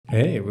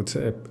Hey, what's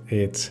up?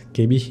 It's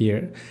KB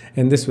here.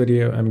 In this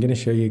video, I'm going to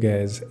show you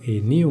guys a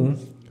new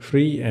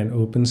free and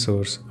open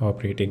source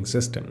operating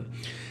system.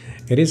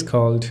 It is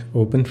called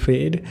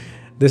openFyde.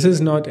 This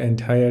is not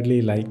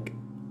entirely like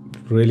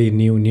really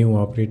new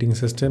operating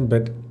system,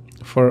 but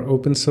for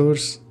open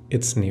source,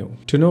 it's new.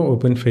 To know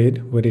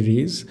openFyde, what it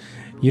is,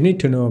 you need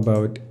to know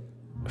about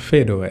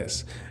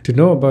FydeOS. To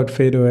know about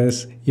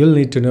FydeOS, you'll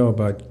need to know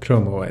about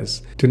Chrome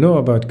OS. To know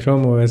about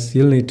Chrome OS,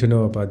 you'll need to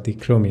know about the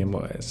Chromium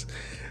OS.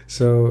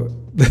 So,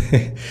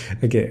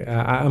 okay,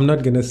 I'm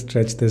not going to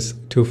stretch this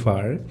too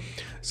far.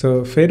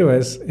 So,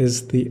 FydeOS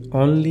is the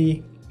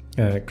only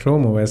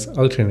Chrome OS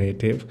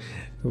alternative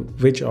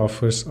which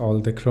offers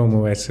all the Chrome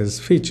OS's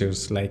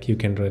features, like you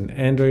can run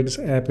Android's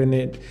app in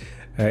it.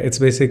 It's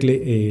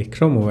basically a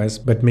Chrome OS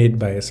but made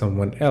by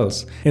someone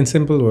else. In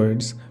simple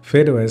words,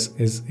 FydeOS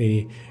is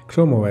a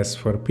Chrome OS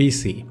for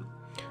PC,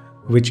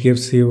 which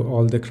gives you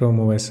all the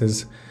Chrome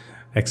OS's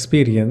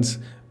experience,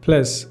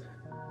 plus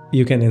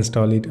you can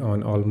install it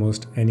on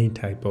almost any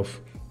type of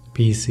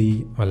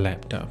PC or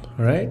laptop.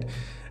 All right,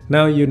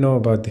 now you know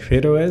about the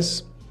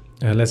FydeOS.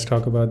 Let's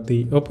talk about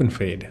the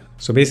openFyde.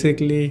 So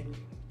basically,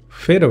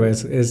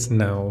 FydeOS is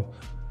now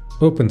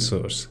open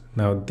source.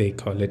 Now they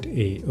call it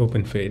a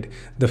openFyde.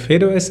 The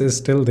FydeOS is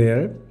still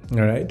there,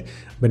 all right,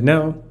 but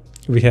now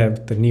we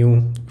have the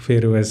new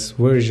FydeOS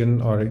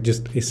version, or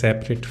just a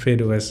separate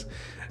FydeOS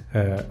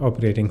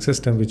operating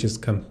system, which is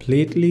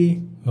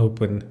completely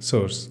open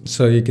source.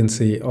 So you can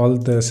see all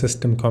the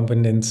system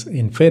components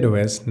in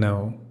FydeOS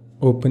now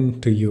open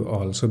to you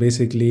all. So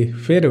basically,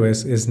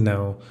 FydeOS is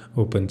now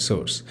open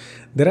source.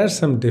 There are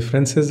some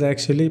differences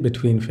actually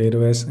between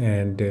FydeOS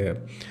and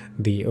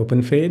the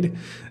openFyde.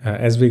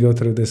 As we go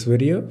through this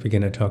video, we're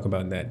going to talk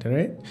about that, all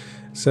right?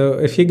 So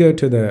if you go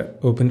to the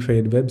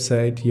openFyde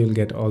website, you'll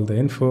get all the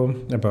info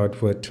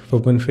about what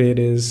openFyde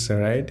is, all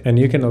right? And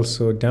you can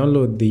also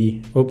download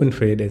the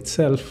openFyde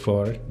itself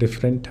for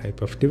different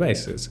type of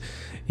devices.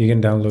 You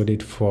can download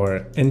it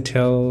for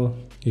Intel,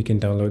 you can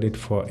download it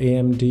for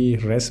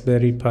AMD,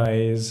 Raspberry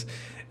Pis,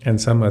 and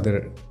some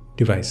other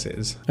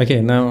devices.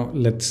 Okay, now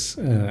let's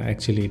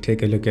actually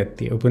take a look at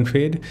the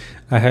openFyde.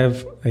 I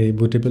have a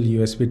bootable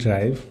USB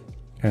drive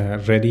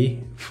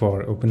ready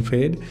for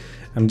openFyde.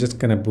 I'm just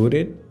gonna boot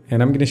it,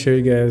 and I'm going to show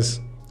you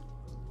guys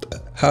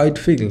how it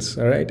feels.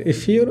 All right,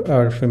 if you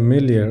are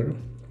familiar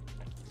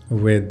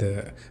with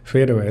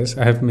FydeOS,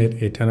 I have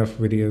made a ton of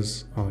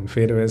videos on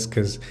FydeOS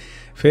because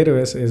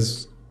FydeOS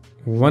is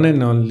one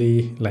and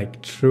only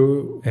like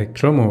true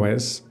Chrome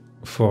OS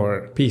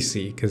for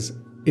PC, because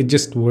it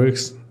just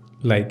works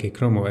like a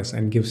Chrome OS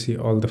and gives you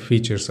all the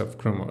features of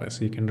Chrome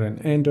OS. You can run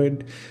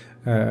Android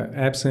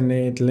apps in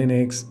it,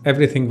 Linux,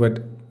 everything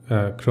what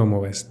Chrome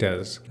OS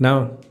does.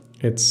 Now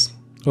it's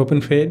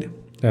openFyde.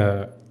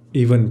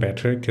 Even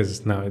better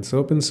because now it's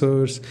open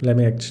source. Let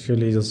me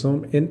actually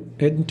zoom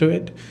into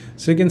it.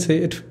 So you can see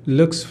it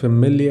looks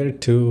familiar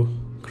to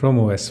Chrome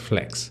OS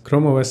Flex.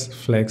 Chrome OS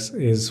Flex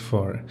is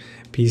for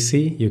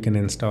PC. You can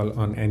install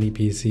on any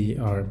PC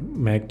or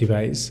Mac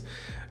device.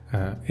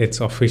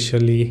 It's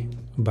officially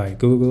by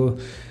Google,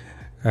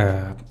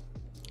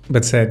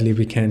 but sadly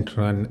we can't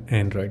run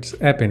Android's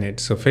app in it.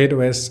 So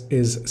FydeOS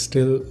is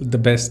still the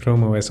best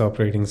Chrome OS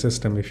operating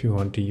system if you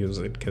want to use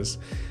it because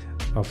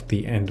of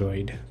the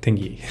Android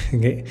thingy.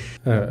 Okay,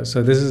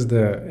 so this is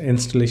the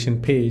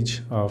installation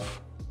page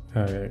of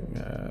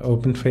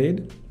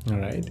openFyde. All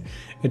right,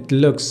 it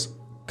looks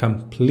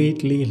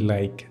completely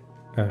like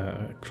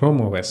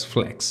Chrome OS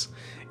Flex.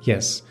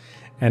 Yes,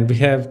 and we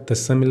have the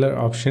similar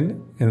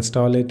option,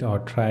 install it or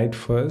try it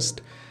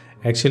first.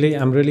 Actually,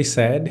 I'm really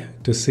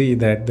sad to see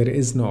that there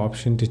is no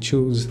option to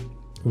choose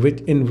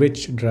in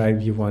which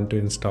drive you want to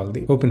install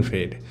the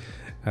openFyde,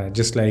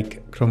 just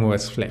like Chrome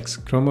OS Flex.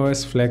 Chrome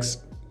OS Flex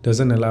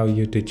doesn't allow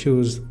you to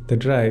choose the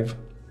drive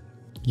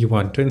you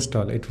want to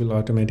install. It will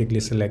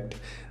automatically select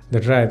the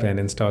drive and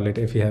install it.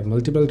 If you have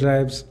multiple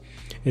drives,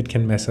 it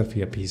can mess up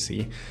your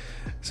PC.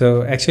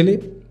 So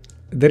actually,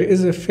 there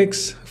is a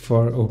fix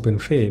for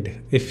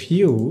openFyde. If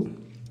you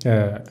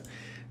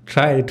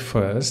try it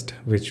first,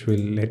 which will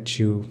let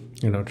you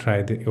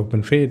try the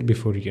openFyde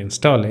before you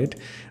install it,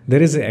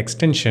 there is an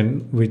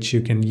extension which you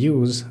can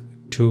use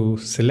to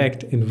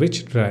select in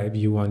which drive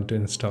you want to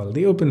install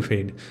the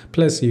openFyde.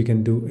 Plus, you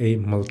can do a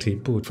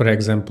multi-boot. For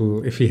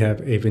example, if you have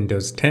a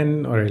Windows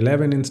 10 or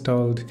 11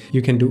 installed,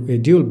 you can do a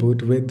dual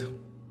boot with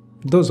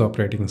those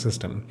operating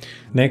system.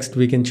 Next,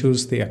 we can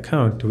choose the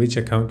account, which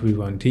account we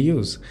want to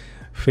use,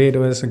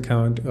 FydeOS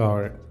account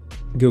or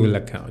Google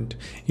account.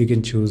 You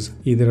can choose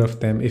either of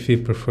them. If you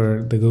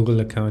prefer the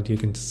Google account, you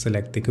can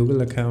select the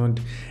Google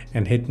account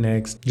and hit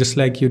next, just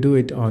like you do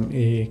it on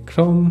a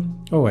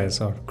Chrome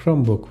OS or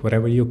Chromebook,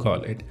 whatever you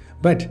call it.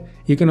 But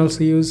you can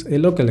also use a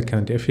local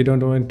account. If you don't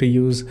want to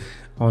use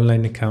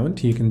online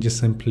account, you can just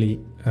simply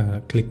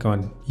click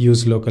on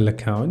use local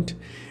account,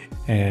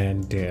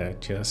 and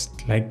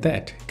just like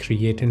that,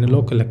 create a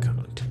local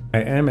account. I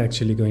am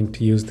actually going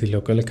to use the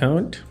local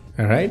account.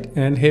 All right,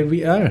 and here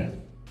we are.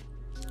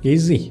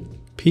 Easy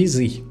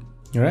peasy.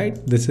 All right,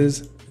 this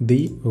is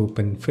the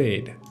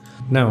openFyde.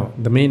 Now,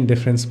 the main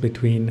difference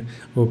between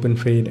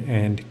openFyde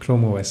and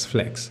Chrome OS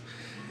Flex.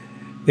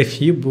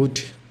 If you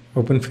boot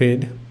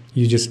openFyde,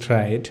 you just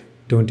try it,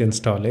 don't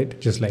install it,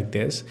 just like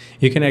this.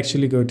 You can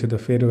actually go to the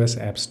FydeOS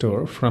App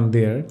Store. From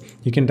there,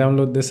 you can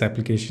download this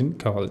application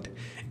called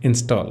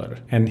Installer.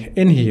 And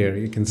in here,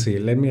 you can see,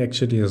 let me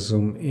actually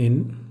zoom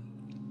in.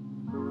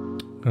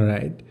 All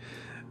right.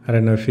 I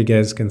don't know if you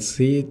guys can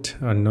see it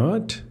or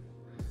not.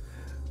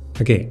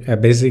 Okay,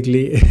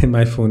 basically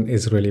my phone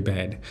is really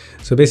bad.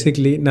 So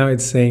basically now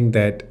it's saying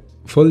that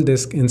full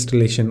disk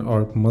installation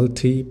or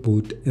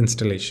multi-boot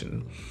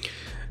installation.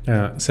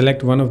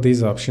 Select one of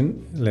these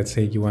options. Let's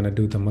say you want to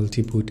do the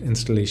multi-boot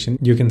installation.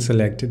 You can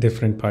select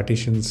different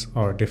partitions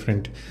or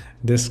different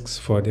disks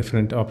for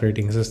different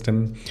operating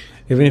system.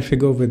 Even if you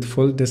go with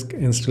full disk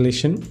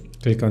installation,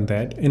 click on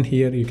that. In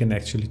here, you can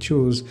actually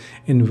choose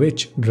in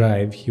which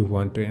drive you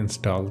want to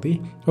install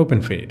the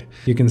openFyde.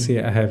 You can see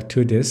I have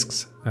two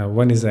disks.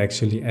 One is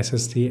actually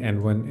SSD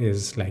and one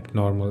is like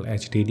normal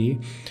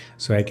HDD.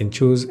 So I can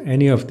choose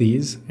any of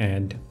these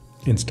and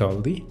install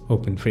the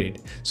openFyde.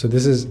 So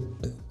this is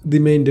the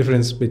main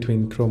difference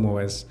between Chrome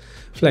OS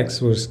Flex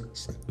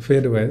versus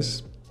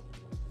FydeOS.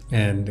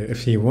 And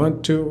if you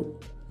want to,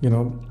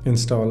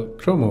 install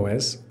Chrome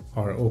OS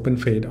or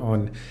openFyde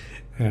on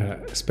a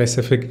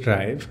specific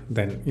drive,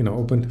 then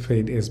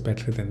openFyde is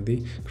better than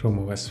the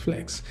Chrome OS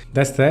Flex.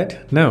 That's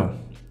that. Now,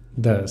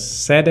 the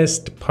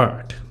saddest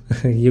part.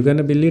 You're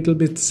gonna be a little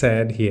bit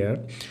sad here.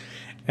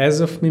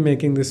 As of me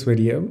making this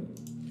video,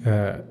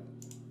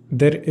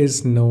 there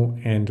is no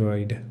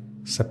Android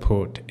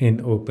support in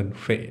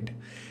openFyde.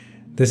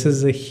 This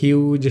is a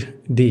huge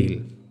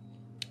deal.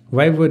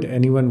 Why would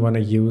anyone want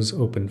to use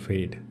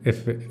openFyde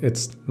if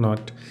it's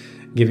not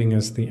giving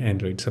us the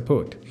Android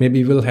support?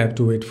 Maybe we'll have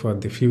to wait for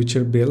the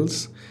future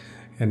builds,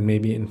 and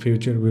maybe in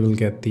future we will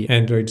get the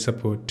Android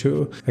support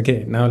too.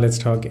 Okay, now let's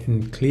talk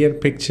in clear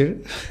picture.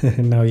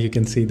 Now you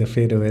can see the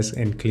FydeOS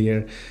in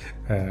clear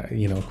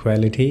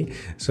quality.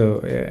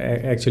 So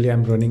actually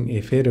I'm running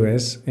a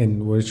FydeOS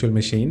in virtual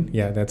machine.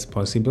 Yeah, that's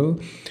possible.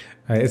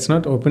 It's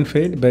not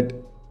openFyde, but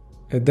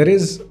there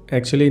is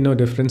actually no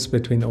difference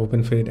between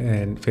openFyde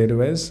and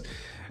FydeOS.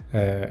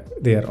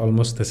 They are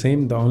almost the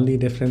same. The only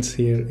difference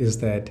here is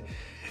that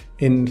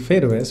in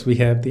FydeOS we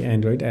have the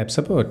Android app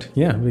support.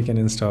 Yeah, we can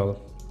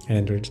install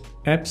Android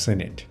apps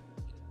in it.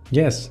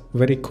 Yes,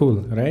 very cool,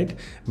 right?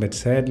 But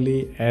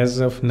sadly, as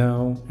of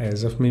now,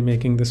 as of me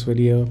making this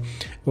video,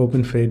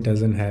 openFyde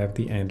doesn't have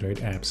the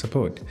Android app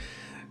support.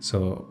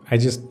 So I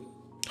just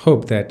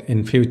hope that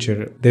in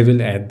future they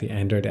will add the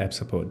Android app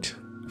support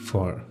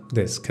for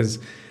this, because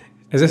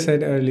as I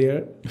said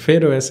earlier,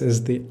 FydeOS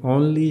is the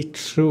only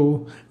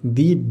true,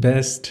 the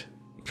best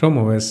Chrome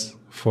OS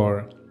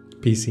for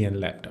PC and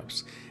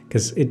laptops,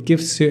 because it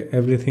gives you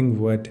everything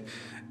what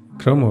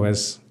Chrome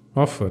OS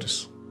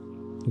offers.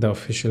 The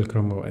official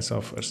Chrome OS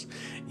offers.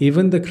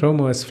 Even the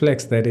Chrome OS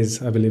Flex that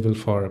is available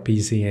for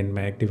PC and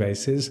Mac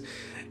devices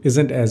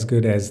isn't as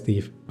good as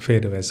the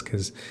FydeOS,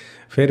 because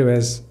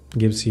FydeOS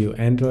gives you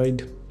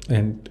Android,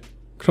 and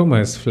Chrome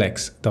OS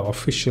Flex, the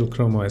official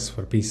Chrome OS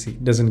for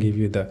PC, doesn't give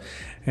you the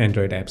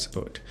Android app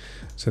support.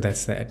 So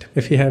that's that.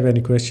 If you have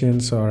any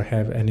questions or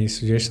have any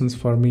suggestions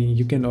for me,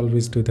 you can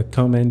always do the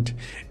comment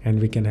and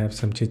we can have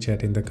some chit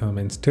chat in the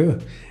comments too.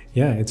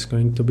 Yeah, it's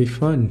going to be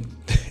fun.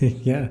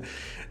 Yeah.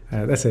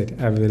 That's it.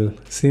 I will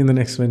see you in the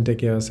next one. Take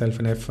care of yourself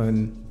and have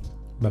fun.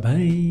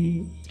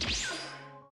 Bye-bye.